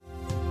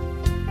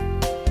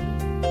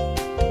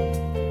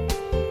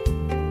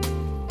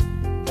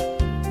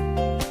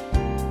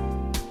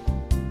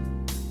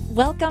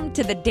Welcome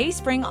to the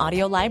Dayspring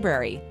Audio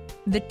Library,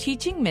 the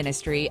teaching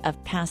ministry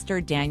of Pastor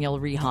Daniel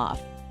Riehoff.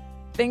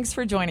 Thanks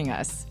for joining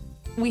us.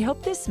 We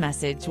hope this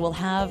message will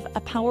have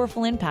a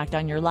powerful impact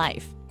on your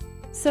life.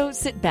 So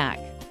sit back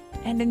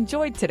and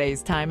enjoy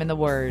today's time in the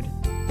Word.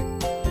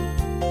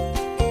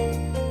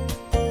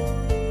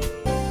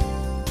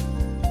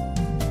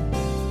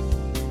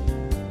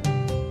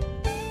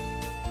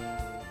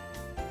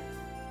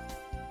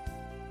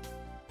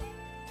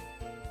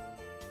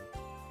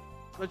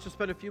 Let's just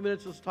spend a few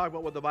minutes. Let's talk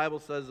about what the Bible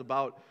says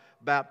about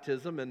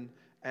baptism.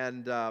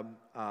 And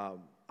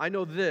I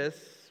know this.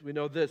 We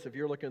know this. If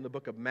you're looking in the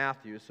book of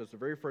Matthew, so it's the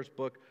very first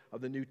book of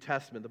the New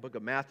Testament, the book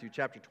of Matthew,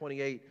 chapter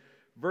 28,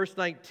 verse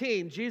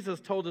 19. Jesus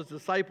told his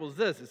disciples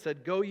this. It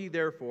said, "Go ye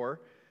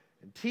therefore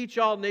and teach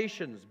all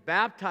nations,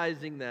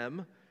 baptizing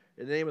them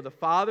in the name of the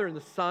Father and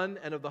the Son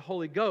and of the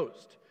Holy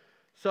Ghost."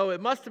 So it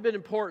must have been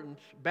important.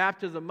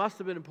 Baptism must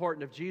have been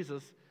important if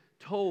Jesus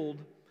told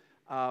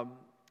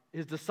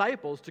his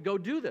disciples to go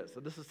do this.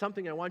 And this is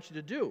something I want you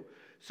to do.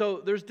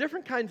 So there's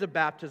different kinds of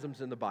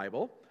baptisms in the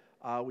Bible.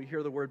 We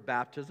hear the word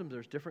baptism.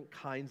 There's different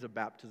kinds of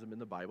baptism in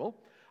the Bible.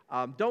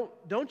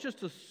 Don't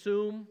just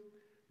assume.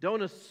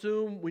 Don't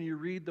assume when you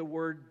read the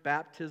word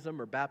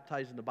baptism or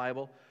baptize in the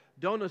Bible.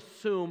 Don't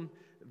assume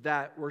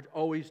that we're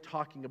always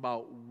talking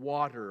about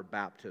water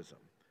baptism.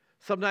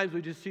 Sometimes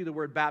we just see the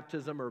word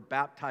baptism or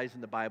baptize in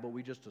the Bible.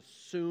 We just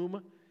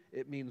assume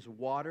it means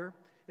water.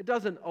 It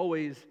doesn't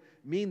always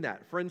mean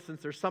that. For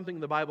instance, there's something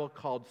in the Bible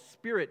called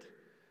spirit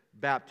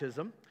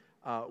baptism.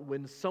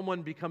 When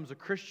someone becomes a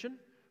Christian,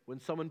 when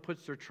someone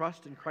puts their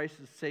trust in Christ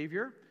as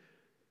Savior,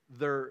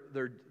 they're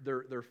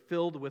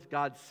filled with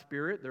God's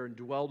Spirit. They're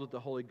indwelled with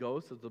the Holy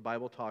Ghost, as the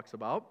Bible talks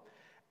about.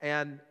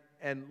 And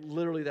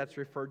literally that's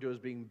referred to as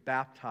being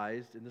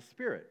baptized in the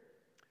Spirit.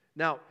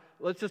 Now,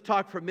 let's just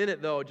talk for a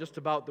minute, though, just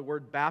about the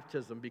word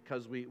baptism,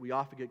 because we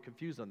often get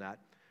confused on that.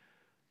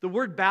 The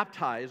word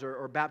baptize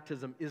or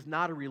baptism is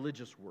not a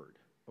religious word,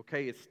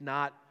 okay? It's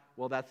not,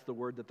 well, that's the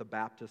word that the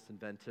Baptists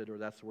invented or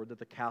that's the word that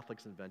the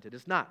Catholics invented.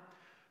 It's not.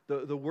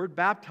 The word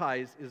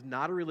baptize is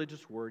not a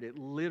religious word. It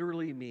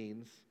literally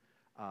means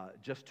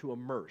just to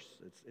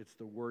immerse. It's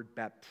the word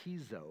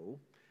baptizo.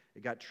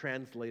 It got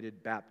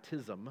translated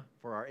baptism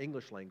for our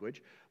English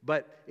language,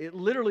 but it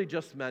literally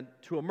just meant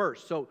to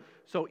immerse.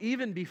 So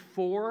even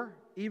before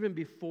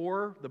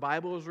the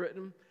Bible was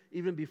written,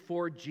 even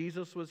before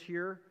Jesus was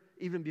here,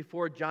 even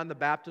before John the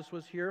Baptist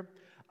was here,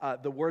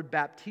 the word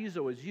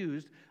baptizo was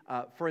used.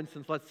 For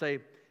instance, let's say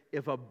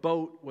if a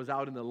boat was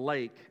out in the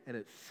lake and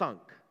it sunk,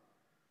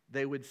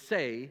 they would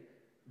say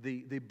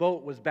the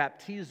boat was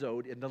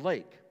baptizoed in the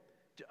lake.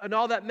 And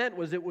all that meant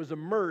was it was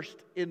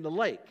immersed in the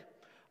lake.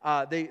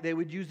 They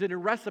would use it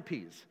in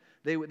recipes.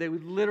 They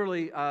would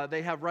literally,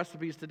 they have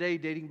recipes today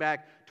dating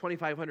back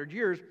 2,500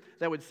 years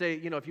that would say,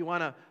 if you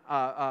want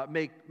to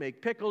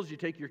make pickles, you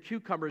take your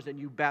cucumbers and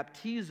you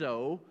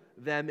baptizo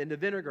them into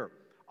vinegar.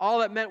 All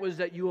that meant was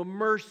that you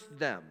immerse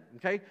them,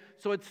 okay?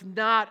 So it's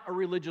not a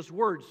religious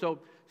word. So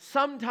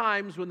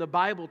sometimes when the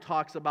Bible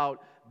talks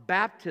about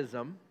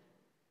baptism,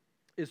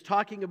 is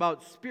talking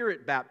about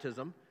spirit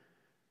baptism.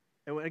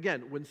 And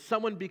when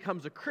someone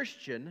becomes a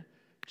Christian,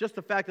 just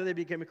the fact that they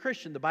became a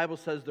Christian, the Bible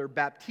says they're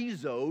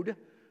baptizoed,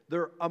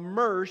 they're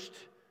immersed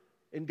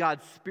in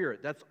God's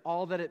Spirit. That's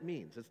all that it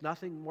means. It's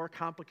nothing more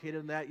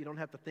complicated than that. You don't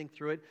have to think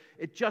through it.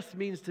 It just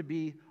means to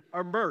be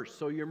immersed.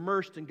 So you're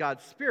immersed in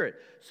God's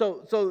Spirit.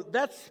 So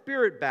that's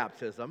spirit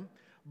baptism.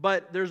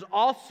 But there's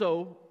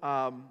also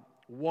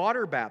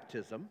water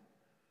baptism,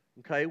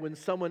 okay, when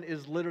someone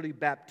is literally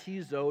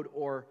baptizoed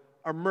or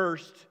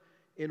immersed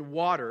in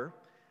water.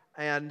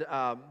 And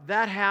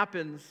that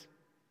happens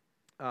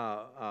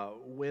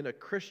when a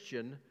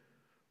Christian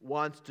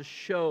wants to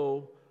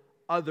show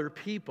other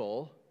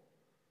people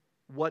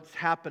what's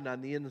happened on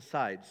the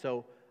inside.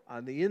 So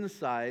on the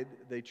inside,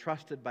 they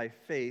trusted by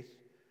faith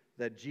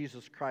that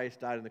Jesus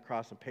Christ died on the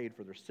cross and paid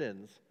for their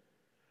sins.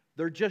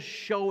 They're just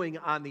showing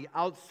on the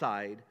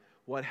outside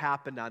what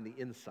happened on the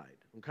inside,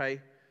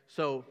 okay?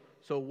 So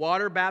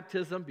water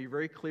baptism, be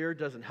very clear,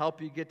 doesn't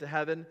help you get to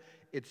heaven.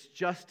 It's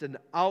just an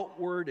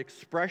outward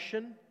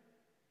expression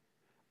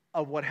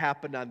of what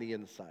happened on the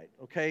inside,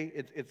 okay?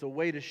 It's a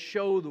way to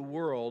show the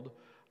world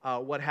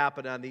what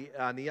happened on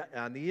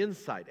the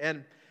inside.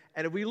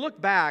 And if we look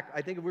back,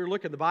 I think if we were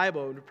looking at the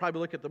Bible, we'd probably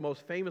look at the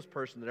most famous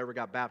person that ever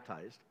got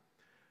baptized.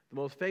 The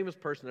most famous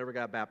person that ever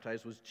got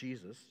baptized was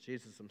Jesus.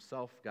 Jesus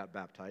himself got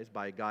baptized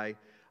by a guy,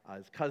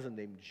 his cousin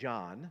named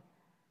John.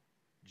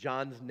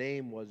 John's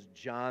name was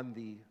John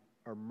the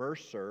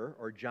Immerser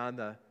or John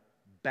the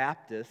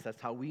Baptist.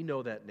 That's how we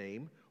know that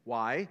name.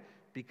 Why?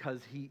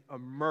 Because he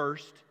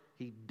immersed,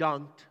 he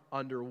dunked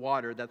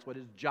underwater. That's what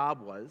his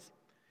job was.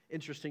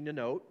 Interesting to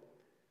note,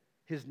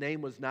 his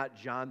name was not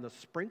John the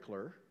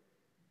Sprinkler.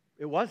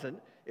 It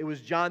wasn't. It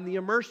was John the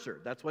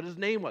Immerser. That's what his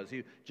name was.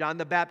 John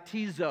the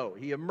Baptizo.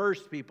 He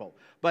immersed people.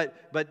 But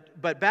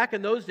back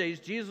in those days,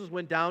 Jesus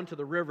went down to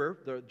the river,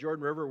 the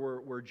Jordan River,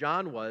 where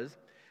John was,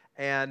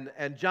 and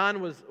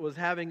John was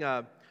having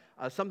a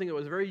something that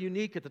was very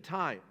unique at the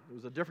time. It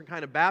was a different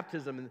kind of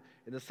baptism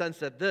in the sense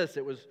that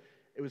it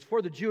was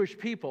for the Jewish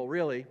people,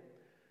 really,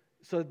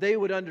 so that they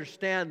would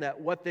understand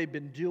that what they've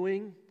been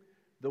doing,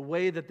 the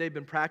way that they've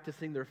been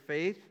practicing their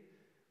faith,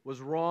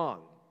 was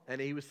wrong. And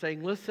he was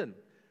saying, listen,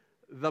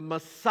 the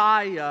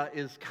Messiah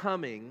is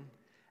coming,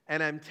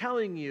 and I'm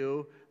telling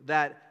you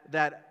that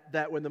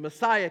when the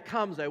Messiah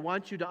comes, I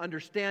want you to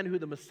understand who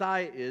the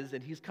Messiah is,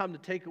 and he's come to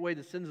take away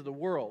the sins of the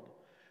world.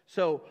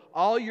 So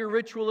all your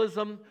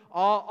ritualism,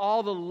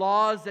 all the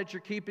laws that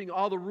you're keeping,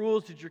 all the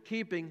rules that you're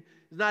keeping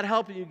is not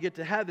helping you get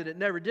to heaven. It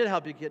never did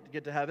help you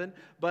get to heaven.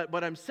 But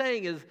what I'm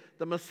saying is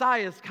the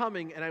Messiah is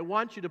coming, and I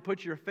want you to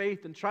put your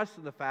faith and trust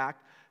in the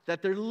fact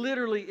that there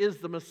literally is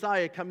the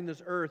Messiah coming to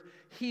this earth.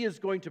 He is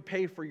going to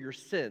pay for your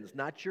sins,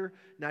 not your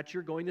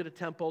going to the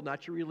temple,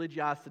 not your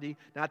religiosity,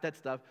 not that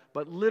stuff,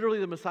 but literally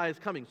the Messiah is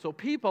coming. So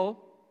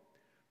people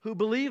who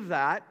believe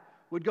that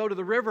would go to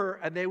the river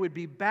and they would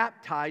be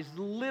baptized,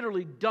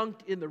 literally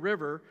dunked in the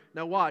river.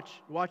 Now watch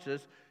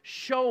this,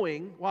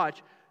 showing,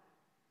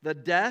 the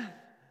death,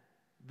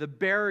 the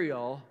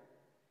burial,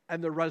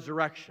 and the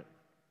resurrection.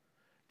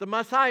 The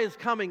Messiah is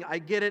coming. I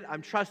get it.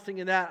 I'm trusting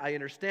in that. I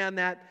understand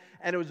that.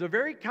 And it was a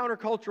very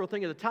countercultural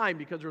thing at the time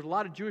because there was a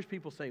lot of Jewish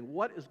people saying,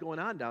 what is going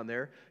on down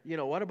there? You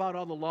know, what about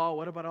all the law?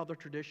 What about all the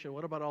tradition?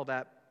 What about all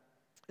that?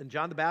 And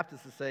John the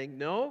Baptist is saying,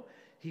 no,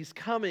 he's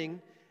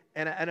coming,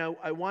 and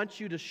I want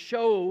you to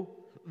show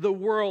the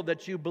world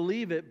that you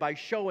believe it by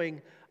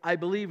showing I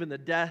believe in the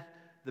death,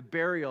 the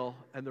burial,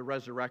 and the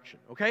resurrection.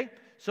 Okay?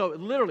 So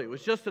literally, it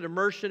was just an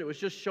immersion. It was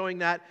just showing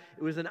that.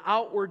 It was an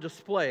outward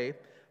display.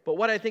 But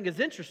what I think is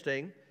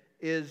interesting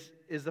is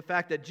the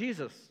fact that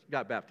Jesus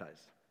got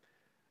baptized.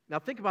 Now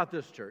think about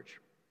this, church.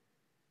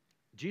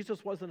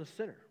 Jesus wasn't a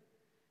sinner,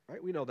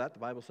 right? We know that. The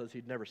Bible says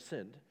he'd never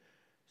sinned.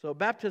 So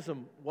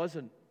baptism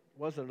wasn't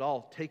at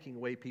all taking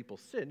away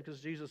people's sin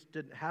because Jesus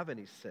didn't have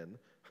any sin.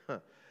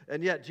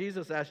 And yet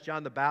Jesus asked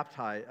John the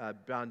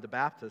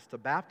Baptist to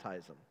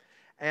baptize him.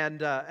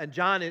 And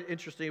John,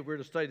 interesting, if we were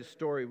to study the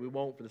story, we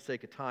won't for the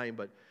sake of time,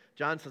 but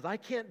John says, I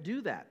can't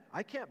do that.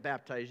 I can't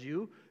baptize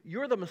you.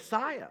 You're the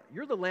Messiah.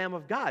 You're the Lamb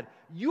of God.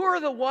 You're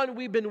the one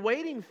we've been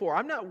waiting for.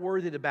 I'm not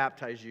worthy to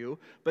baptize you.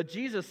 But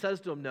Jesus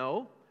says to him,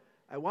 no,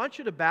 I want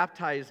you to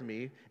baptize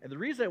me. And the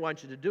reason I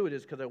want you to do it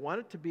is because I want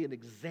it to be an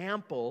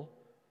example.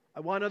 I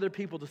want other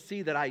people to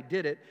see that I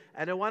did it.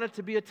 And I want it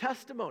to be a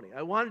testimony.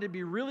 I want it to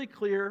be really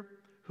clear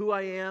who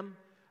I am.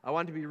 I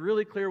want it to be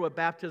really clear what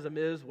baptism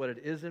is, what it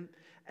isn't.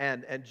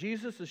 And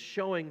Jesus is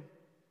showing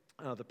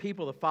the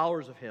people, the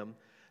followers of him,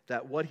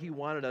 that what he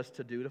wanted us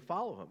to do to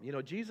follow him. You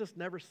know, Jesus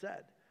never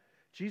said,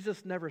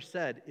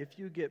 if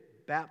you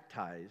get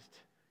baptized,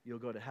 you'll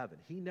go to heaven.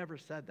 He never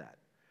said that.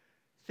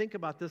 Think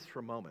about this for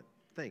a moment.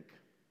 Think.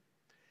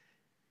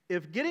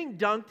 If getting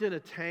dunked in a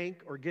tank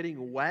or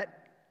getting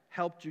wet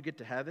helped you get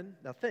to heaven,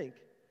 now think,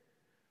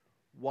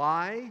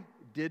 why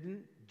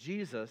didn't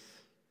Jesus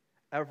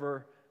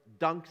ever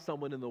dunk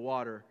someone in the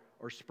water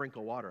or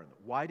sprinkle water on them?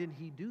 Why didn't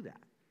he do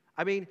that?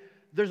 I mean,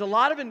 there's a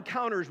lot of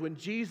encounters when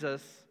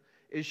Jesus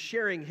is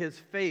sharing his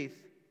faith,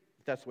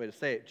 if that's the way to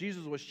say it.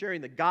 Jesus was sharing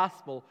the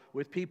gospel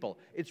with people.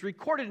 It's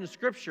recorded in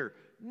Scripture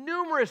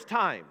numerous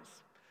times.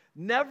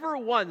 Never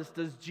once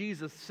does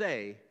Jesus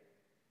say,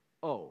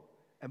 oh,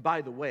 and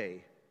by the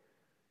way,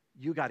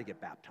 you got to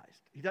get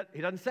baptized. He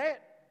doesn't say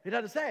it. He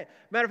doesn't say it.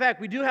 Matter of fact,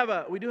 we do have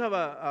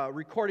a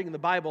recording in the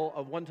Bible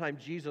of one time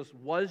Jesus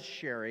was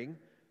sharing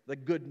the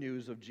good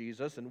news of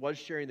Jesus and was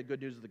sharing the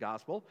good news of the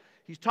gospel.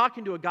 He's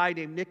talking to a guy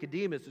named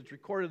Nicodemus. It's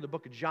recorded in the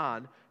book of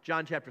John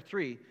chapter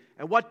 3.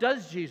 And what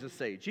does Jesus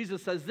say?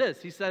 Jesus says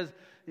this. He says,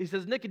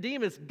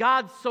 Nicodemus,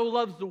 God so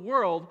loves the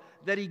world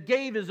that he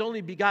gave his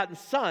only begotten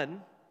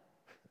Son,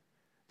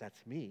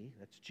 that's me,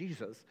 that's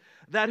Jesus,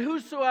 that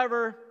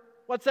whosoever,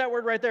 what's that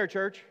word right there,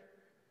 church?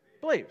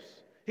 Believes.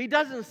 He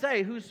doesn't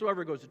say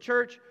whosoever goes to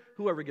church,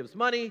 whoever gives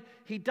money.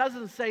 He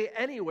doesn't say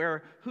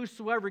anywhere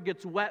whosoever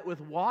gets wet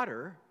with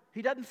water.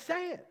 He doesn't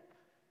say it.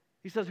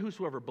 He says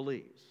whosoever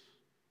believes.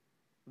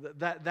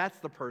 That's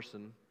the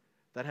person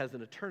that has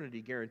an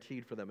eternity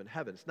guaranteed for them in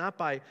heaven. It's not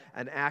by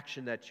an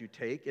action that you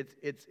take.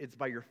 It's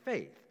by your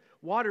faith.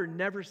 Water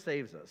never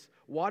saves us.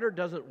 Water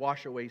doesn't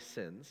wash away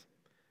sins.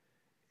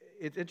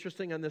 It's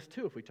interesting on this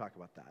too if we talk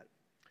about that.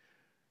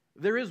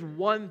 There is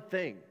one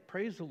thing,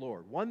 praise the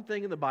Lord, one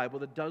thing in the Bible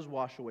that does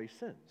wash away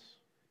sins.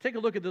 Take a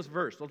look at this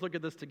verse. Let's look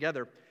at this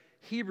together.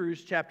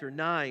 Hebrews chapter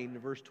 9,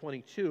 verse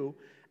 22.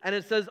 And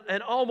it says,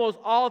 and almost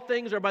all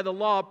things are by the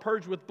law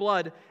purged with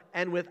blood,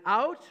 and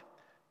without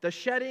the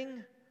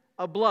shedding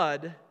of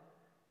blood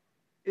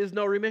is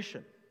no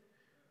remission.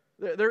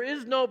 There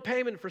is no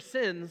payment for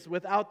sins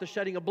without the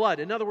shedding of blood.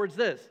 In other words,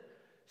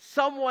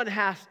 someone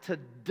has to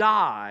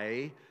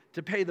die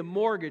to pay the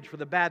mortgage for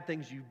the bad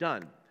things you've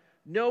done.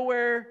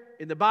 Nowhere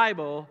in the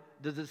Bible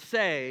does it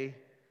say,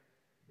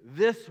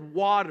 this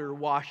water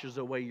washes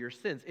away your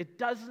sins. It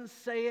doesn't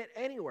say it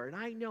anywhere. And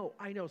I know,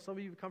 some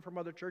of you come from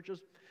other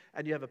churches,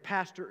 and you have a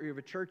pastor or you have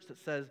a church that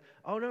says,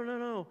 oh,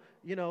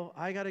 no,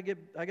 I gotta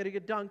get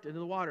dunked into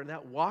the water, and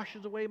that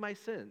washes away my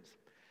sins.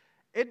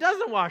 It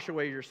doesn't wash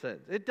away your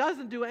sins. It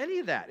doesn't do any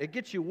of that. It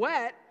gets you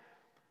wet,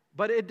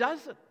 but it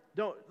doesn't.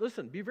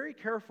 Listen, be very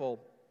careful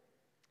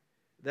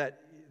that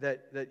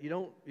you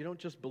don't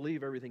just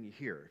believe everything you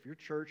hear. If your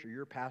church or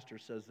your pastor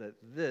says that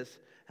this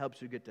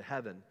helps you get to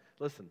heaven,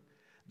 listen,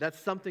 that's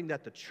something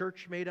that the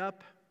church made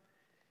up.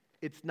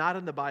 It's not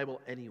in the Bible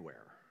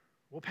anywhere.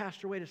 Well,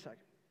 Pastor, wait a second.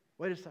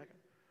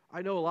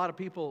 I know a lot of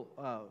people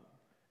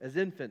as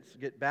infants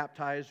get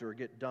baptized or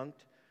get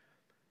dunked.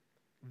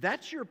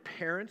 That's your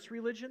parents'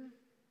 religion.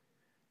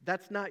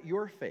 That's not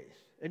your faith.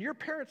 And your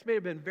parents may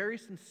have been very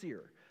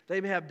sincere. They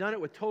may have done it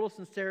with total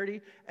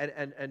sincerity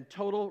and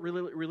total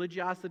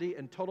religiosity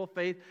and total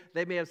faith.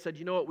 They may have said,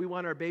 you know what, we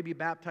want our baby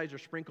baptized or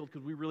sprinkled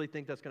because we really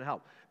think that's going to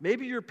help.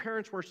 Maybe your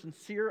parents were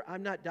sincere.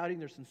 I'm not doubting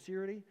their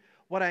sincerity.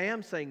 What I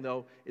am saying,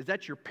 though, is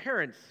that's your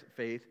parents'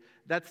 faith.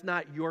 That's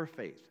not your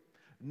faith.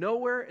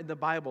 Nowhere in the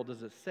Bible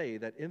does it say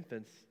that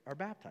infants are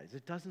baptized.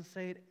 It doesn't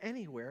say it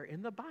anywhere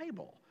in the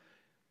Bible.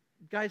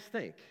 Guys,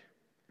 think.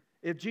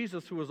 If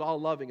Jesus, who was all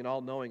loving and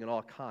all knowing and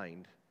all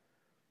kind,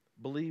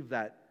 believed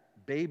that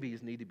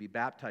babies need to be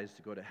baptized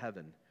to go to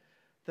heaven,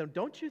 then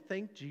don't you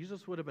think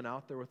Jesus would have been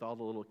out there with all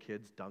the little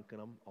kids dunking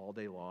them all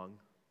day long?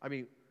 I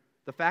mean,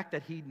 the fact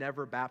that he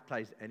never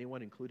baptized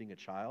anyone, including a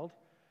child,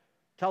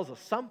 tells us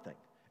something.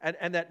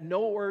 And that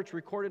nowhere it's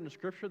recorded in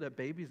Scripture that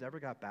babies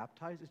ever got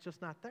baptized, it's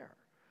just not there.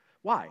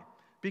 Why?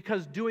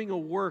 Because doing a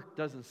work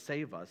doesn't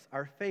save us.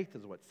 Our faith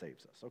is what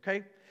saves us,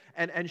 okay?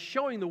 And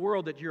showing the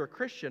world that you're a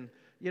Christian,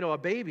 you know, a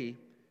baby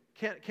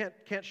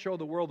can't show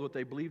the world what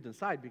they believed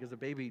inside because a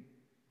baby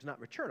is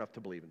not mature enough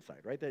to believe inside,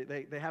 right?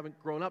 They haven't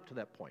grown up to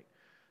that point.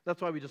 That's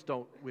why we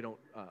don't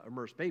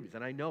immerse babies.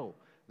 And I know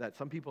that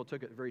some people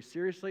took it very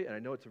seriously, and I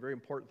know it's a very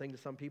important thing to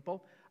some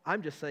people.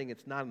 I'm just saying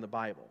it's not in the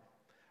Bible.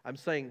 I'm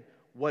saying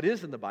what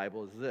is in the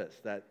Bible is this,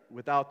 that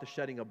without the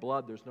shedding of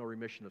blood, there's no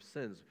remission of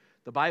sins.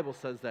 The Bible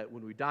says that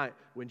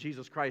when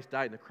Jesus Christ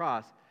died on the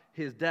cross,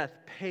 his death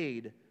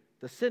paid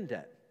the sin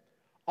debt.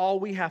 All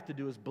we have to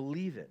do is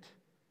believe it.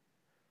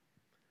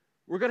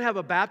 We're going to have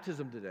a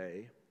baptism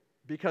today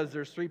because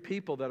there's 3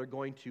 people that are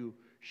going to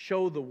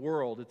show the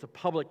world. It's a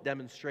public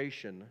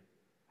demonstration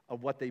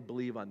of what they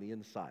believe on the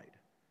inside.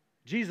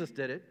 Jesus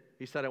did it.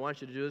 He said, I want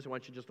you to do this. I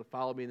want you just to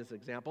follow me in this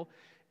example.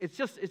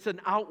 It's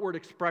an outward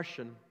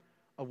expression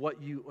of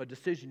a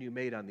decision you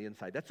made on the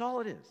inside. That's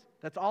all it is.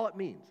 That's all it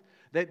means.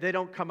 They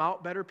don't come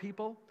out better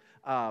people.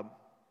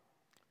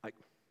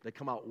 They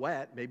come out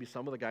wet. Maybe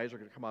some of the guys are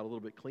going to come out a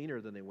little bit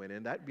cleaner than they went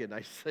in. That'd be a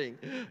nice thing.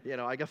 You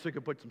know, I guess we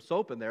could put some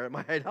soap in there. It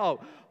might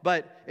help.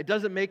 But it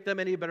doesn't make them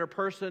any better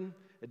person.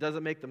 It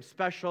doesn't make them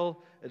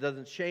special. It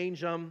doesn't change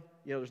them.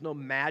 You know, there's no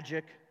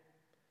magic.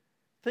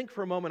 Think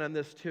for a moment on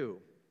this too.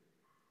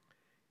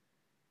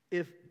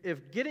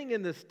 If getting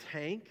in this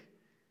tank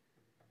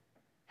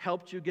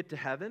helped you get to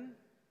heaven,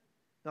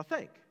 now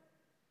think.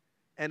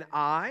 And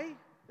I,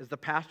 as the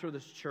pastor of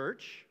this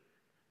church,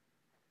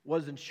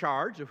 was in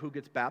charge of who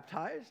gets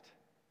baptized,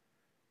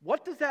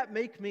 what does that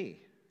make me?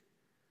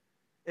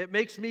 It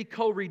makes me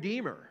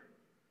co-redeemer.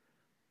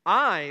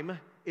 I'm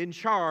in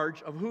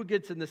charge of who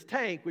gets in this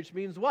tank, which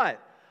means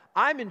what?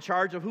 I'm in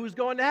charge of who's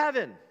going to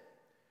heaven.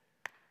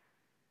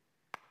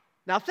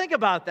 Now think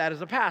about that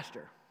as a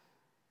pastor.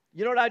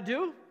 You know what I'd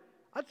do?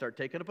 I'd start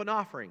taking up an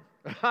offering.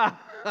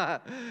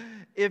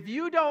 If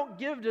you don't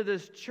give to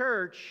this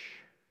church,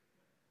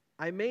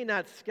 I may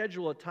not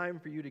schedule a time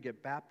for you to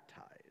get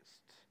baptized.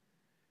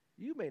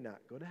 You may not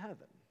go to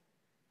heaven.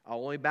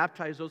 I'll only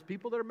baptize those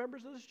people that are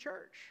members of this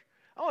church.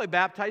 I'll only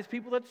baptize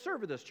people that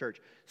serve at this church.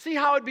 See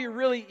how it'd be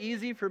really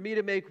easy for me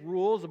to make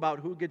rules about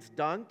who gets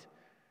dunked,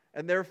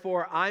 and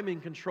therefore I'm in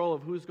control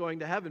of who's going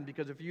to heaven,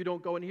 because if you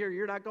don't go in here,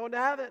 you're not going to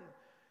heaven.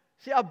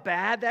 See how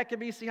bad that can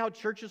be? See how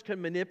churches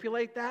can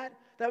manipulate that?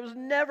 That was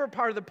never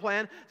part of the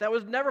plan. That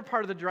was never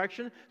part of the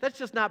direction. That's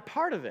just not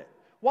part of it.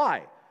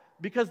 Why?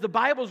 Because the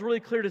Bible is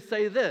really clear to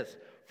say this: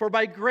 for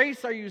by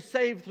grace are you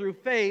saved through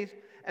faith,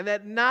 and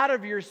that not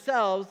of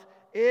yourselves,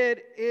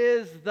 it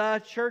is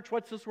the church.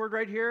 What's this word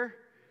right here?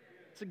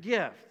 It's a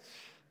gift.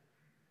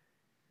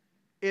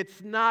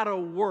 It's not a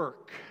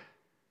work.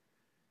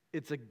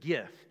 It's a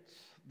gift.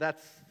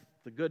 That's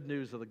the good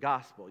news of the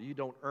gospel. You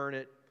don't earn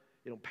it.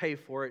 You don't pay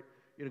for it.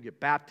 You don't get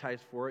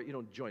baptized for it. You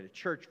don't join a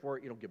church for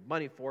it. You don't give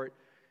money for it.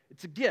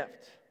 It's a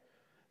gift.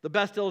 The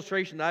best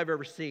illustration that I've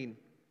ever seen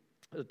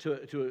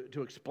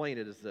to explain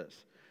it is this.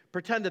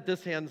 Pretend that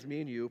this hand's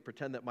me and you.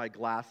 Pretend that my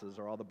glasses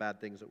are all the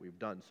bad things that we've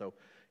done. So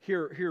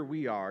here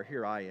we are.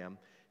 Here I am.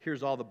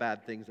 Here's all the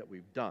bad things that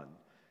we've done.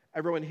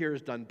 Everyone here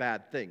has done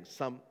bad things.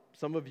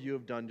 Some of you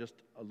have done just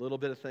a little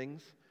bit of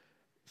things.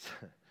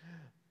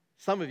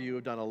 Some of you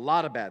have done a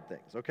lot of bad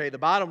things. Okay, the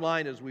bottom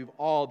line is we've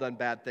all done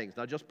bad things.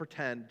 Now just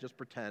pretend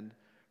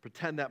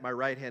that my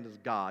right hand is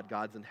God.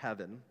 God's in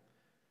heaven.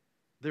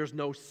 There's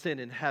no sin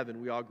in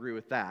heaven. We all agree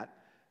with that.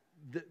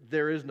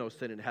 There is no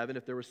sin in heaven.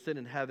 If there was sin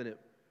in heaven,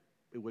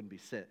 it wouldn't be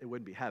sin. It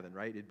wouldn't be heaven,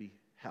 right? It'd be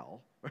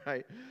hell,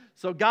 right?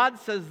 So God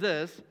says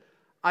this: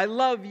 I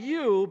love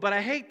you, but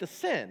I hate the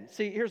sin.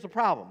 See, here's the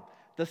problem.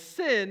 The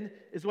sin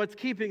is what's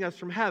keeping us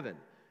from heaven.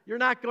 You're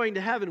not going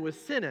to heaven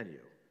with sin in you.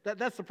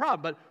 That's the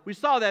problem. But we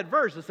saw that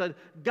verse. It said,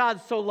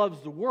 God so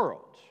loves the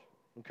world.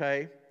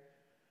 Okay?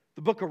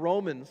 The book of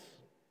Romans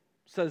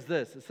says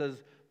this. It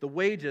says, the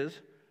wages,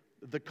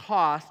 the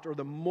cost, or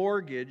the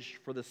mortgage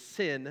for the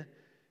sin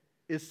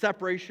is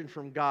separation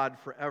from God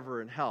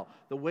forever in hell.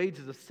 The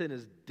wages of sin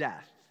is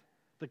death.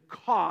 The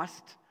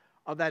cost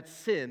of that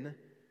sin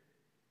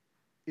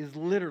is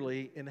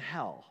literally in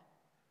hell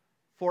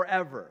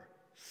forever.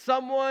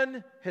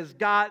 Someone has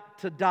got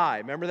to die.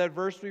 Remember that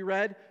verse we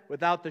read?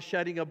 Without the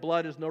shedding of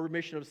blood is no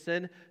remission of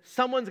sin.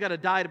 Someone's got to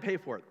die to pay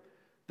for it.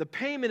 The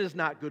payment is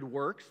not good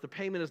works. The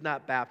payment is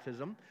not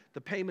baptism.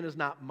 The payment is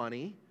not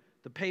money.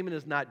 The payment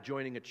is not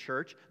joining a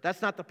church.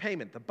 That's not the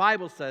payment. The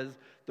Bible says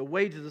the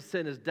wages of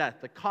sin is death.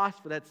 The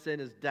cost for that sin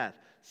is death.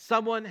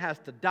 Someone has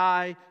to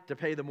die to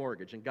pay the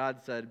mortgage. And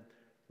God said,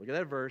 look at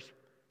that verse,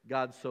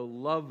 God so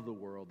loved the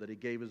world that he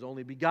gave his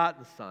only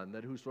begotten Son,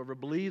 that whosoever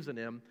believes in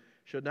him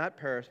should not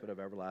perish but have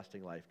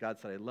everlasting life. God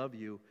said, I love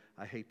you.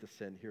 I hate the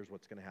sin. Here's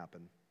what's going to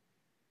happen.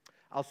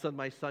 I'll send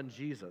my son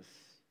Jesus.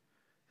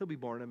 He'll be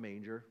born in a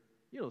manger.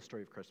 You know the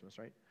story of Christmas,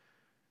 right?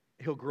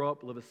 He'll grow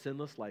up, live a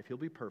sinless life. He'll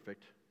be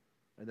perfect.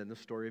 And then the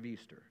story of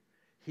Easter.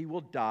 He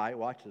will die,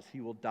 watch this,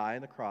 he will die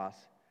on the cross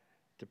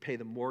to pay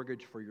the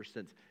mortgage for your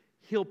sins.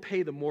 He'll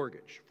pay the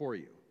mortgage for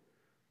you,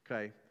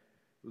 okay?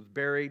 He was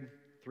buried,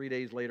 3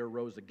 days later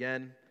rose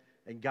again,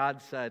 and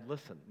God said,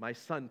 listen, my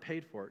son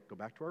paid for it. Go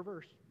back to our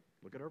verse.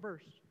 Look at our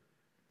verse.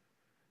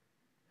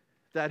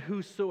 That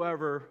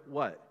whosoever,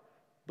 what?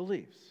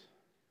 Believes.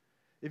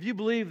 If you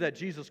believe that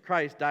Jesus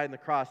Christ died on the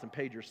cross and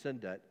paid your sin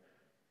debt,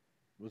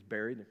 was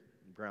buried in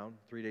the ground,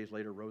 3 days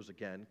later rose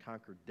again,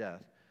 conquered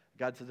death,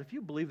 God says, if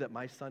you believe that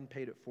my son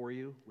paid it for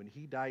you, when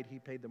he died, he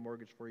paid the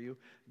mortgage for you,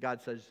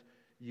 God says,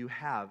 you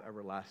have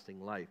everlasting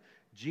life.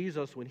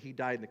 Jesus, when he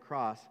died on the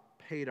cross,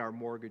 paid our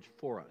mortgage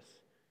for us.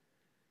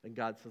 And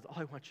God says,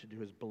 all I want you to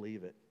do is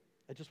believe it.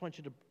 I just want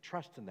you to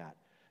trust in that.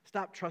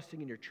 Stop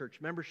trusting in your church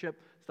membership.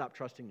 Stop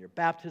trusting in your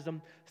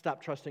baptism.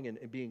 Stop trusting in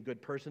being a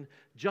good person.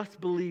 Just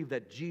believe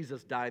that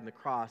Jesus died on the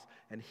cross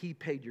and he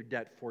paid your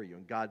debt for you.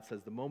 And God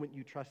says, the moment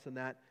you trust in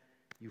that,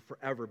 you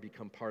forever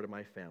become part of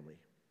my family.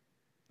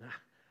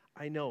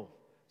 I know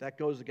that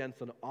goes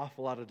against an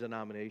awful lot of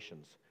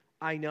denominations.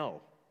 I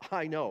know.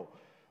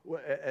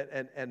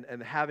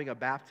 And having a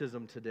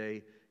baptism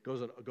today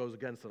goes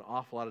against an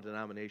awful lot of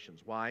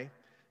denominations. Why?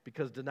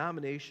 Because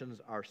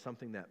denominations are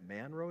something that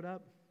man wrote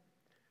up.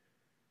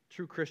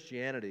 True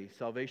Christianity,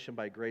 salvation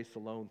by grace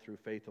alone, through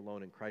faith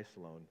alone, in Christ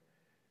alone,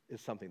 is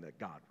something that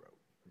God wrote.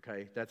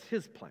 Okay? That's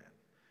his plan.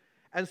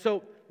 And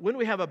so when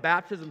we have a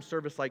baptism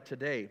service like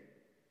today,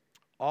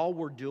 all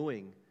we're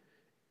doing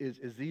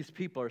is these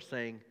people are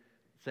saying,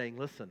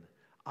 listen,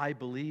 I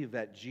believe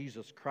that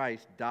Jesus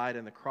Christ died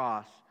on the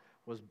cross,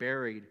 was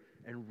buried,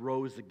 and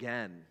rose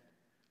again.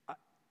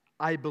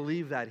 I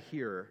believe that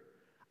here.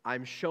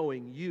 I'm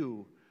showing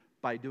you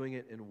by doing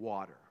it in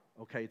water.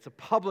 Okay? It's a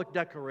public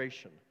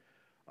declaration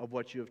of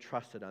what you have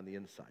trusted on the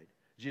inside.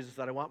 Jesus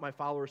said, I want my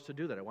followers to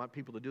do that. I want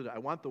people to do that. I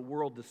want the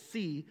world to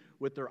see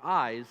with their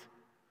eyes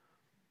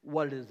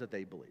what it is that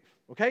they believe.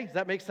 Okay? Does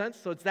that make sense?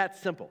 So it's that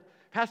simple.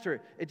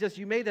 Pastor,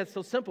 you made that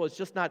so simple.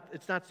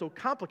 It's not so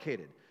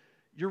complicated.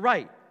 You're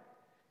right.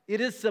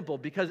 It is simple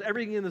because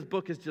everything in this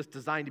book is just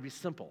designed to be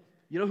simple.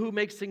 You know who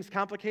makes things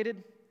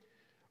complicated?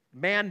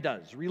 Man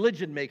does.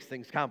 Religion makes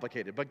things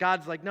complicated. But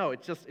God's like, no,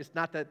 it's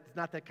not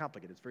that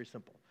complicated. It's very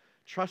simple.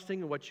 Trusting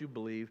in what you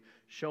believe,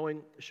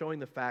 showing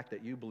the fact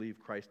that you believe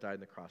Christ died on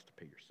the cross to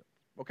pay your sins.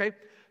 Okay?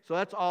 So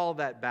that's all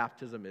that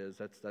baptism is.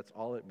 That's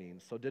all it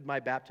means. So did my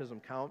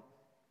baptism count?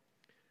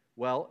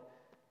 Well,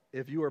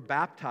 if you were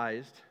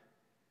baptized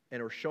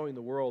and are showing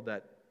the world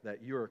that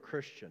you're a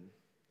Christian,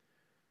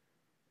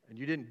 and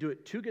you didn't do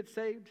it to get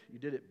saved, you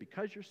did it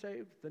because you're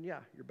saved, then yeah,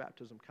 your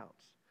baptism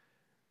counts.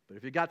 But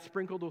if you got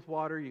sprinkled with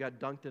water, you got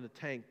dunked in a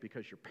tank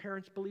because your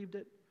parents believed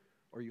it,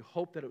 or you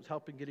hoped that it was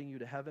helping getting you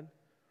to heaven,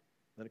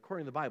 then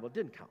according to the Bible, it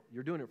didn't count.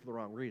 You're doing it for the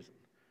wrong reason.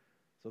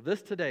 So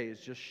this today is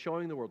just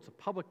showing the world. It's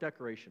a public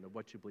declaration of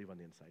what you believe on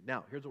the inside.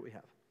 Now, here's what we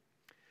have.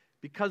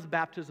 Because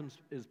baptism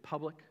is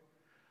public,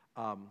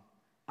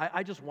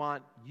 I just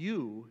want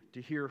you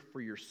to hear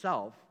for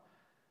yourself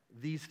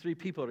these three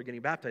people that are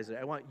getting baptized.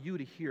 I want you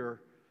to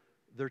hear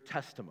their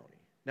testimony.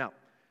 Now,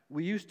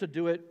 we used to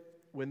do it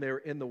when they were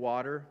in the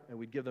water, and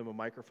we'd give them a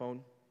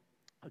microphone.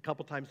 A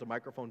couple times the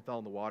microphone fell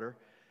in the water.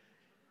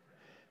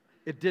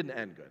 It didn't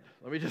end good.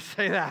 Let me just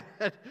say that.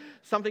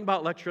 Something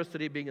about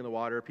electricity being in the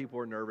water, people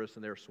were nervous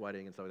and they were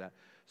sweating and stuff like that.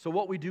 So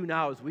what we do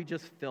now is we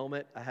just film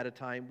it ahead of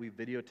time. We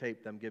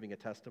videotape them giving a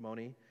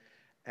testimony,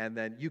 and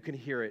then you can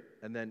hear it,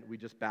 and then we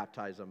just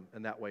baptize them,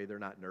 and that way they're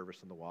not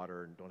nervous in the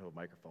water and don't have a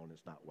microphone,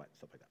 it's not wet,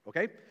 stuff like that,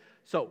 okay?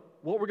 So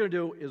what we're going to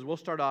do is we'll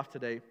start off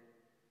today.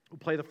 We'll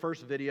play the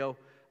first video,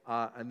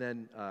 and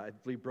then I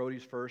believe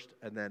Brody's first,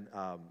 and then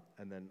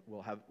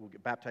we'll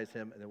baptize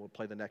him, and then we'll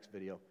play the next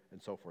video,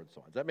 and so forth and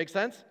so on. Does that make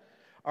sense?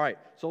 All right,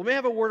 so let me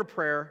have a word of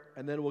prayer,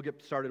 and then we'll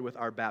get started with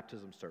our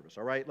baptism service,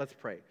 all right? Let's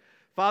pray.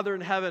 Father in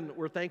heaven,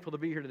 we're thankful to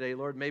be here today.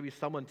 Lord, maybe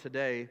someone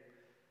today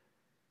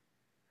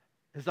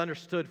has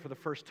understood for the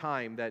first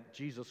time that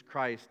Jesus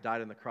Christ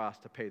died on the cross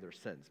to pay their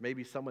sins.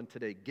 Maybe someone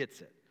today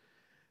gets it.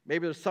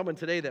 Maybe there's someone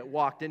today that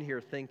walked in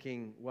here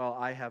thinking, well,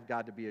 I have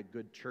got to be a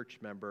good church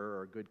member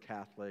or a good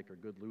Catholic or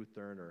good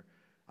Lutheran, or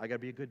I got to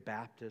be a good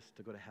Baptist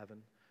to go to heaven.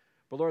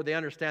 But Lord, they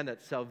understand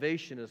that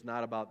salvation is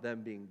not about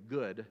them being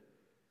good.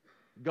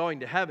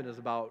 Going to heaven is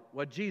about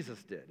what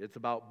Jesus did. It's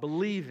about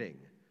believing,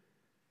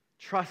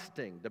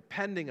 trusting,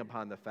 depending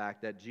upon the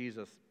fact that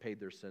Jesus paid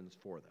their sins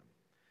for them.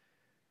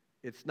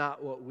 It's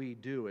not what we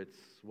do, it's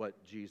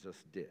what Jesus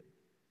did.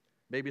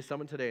 Maybe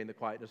someone today in the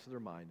quietness of their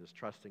mind is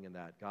trusting in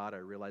that. God, I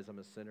realize I'm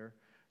a sinner.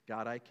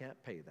 God, I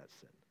can't pay that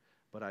sin,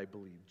 but I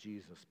believe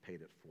Jesus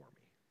paid it for me.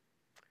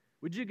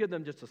 Would you give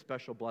them just a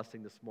special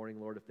blessing this morning,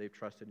 Lord, if they've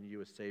trusted in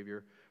you as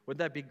Savior? Would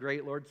that be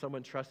great, Lord?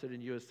 Someone trusted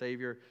in you as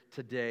Savior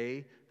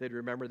today. They'd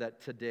remember that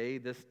today,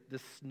 this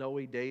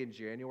snowy day in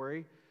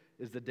January,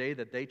 is the day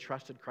that they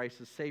trusted Christ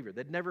as Savior.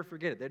 They'd never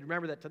forget it. They'd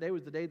remember that today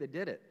was the day they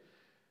did it.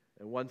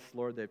 And once,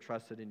 Lord, they've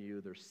trusted in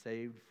you, they're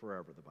saved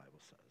forever, the Bible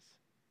says.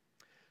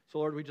 So,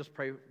 Lord, we just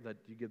pray that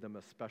you give them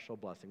a special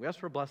blessing. We ask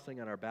for a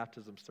blessing on our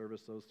baptism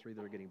service, those 3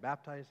 that are getting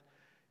baptized.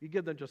 You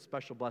give them just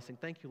special blessing.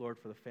 Thank you, Lord,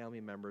 for the family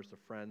members, the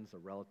friends, the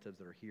relatives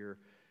that are here.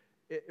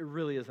 It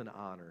really is an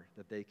honor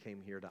that they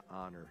came here to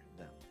honor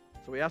them.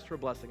 So we ask for a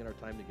blessing in our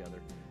time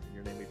together. In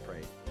your name we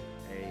pray.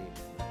 Amen.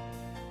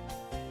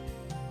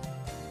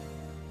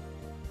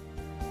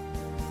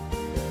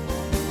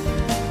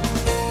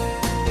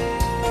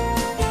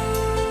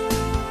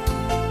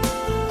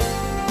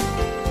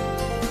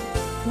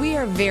 We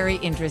are very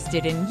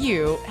interested in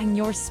you and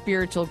your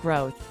spiritual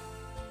growth.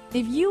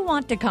 If you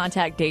want to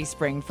contact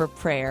Dayspring for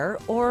prayer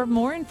or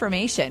more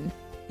information,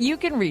 you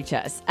can reach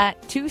us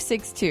at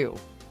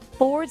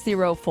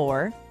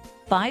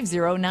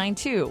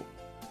 262-404-5092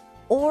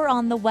 or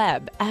on the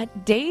web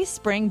at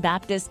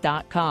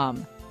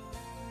dayspringbaptist.com.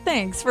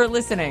 Thanks for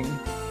listening.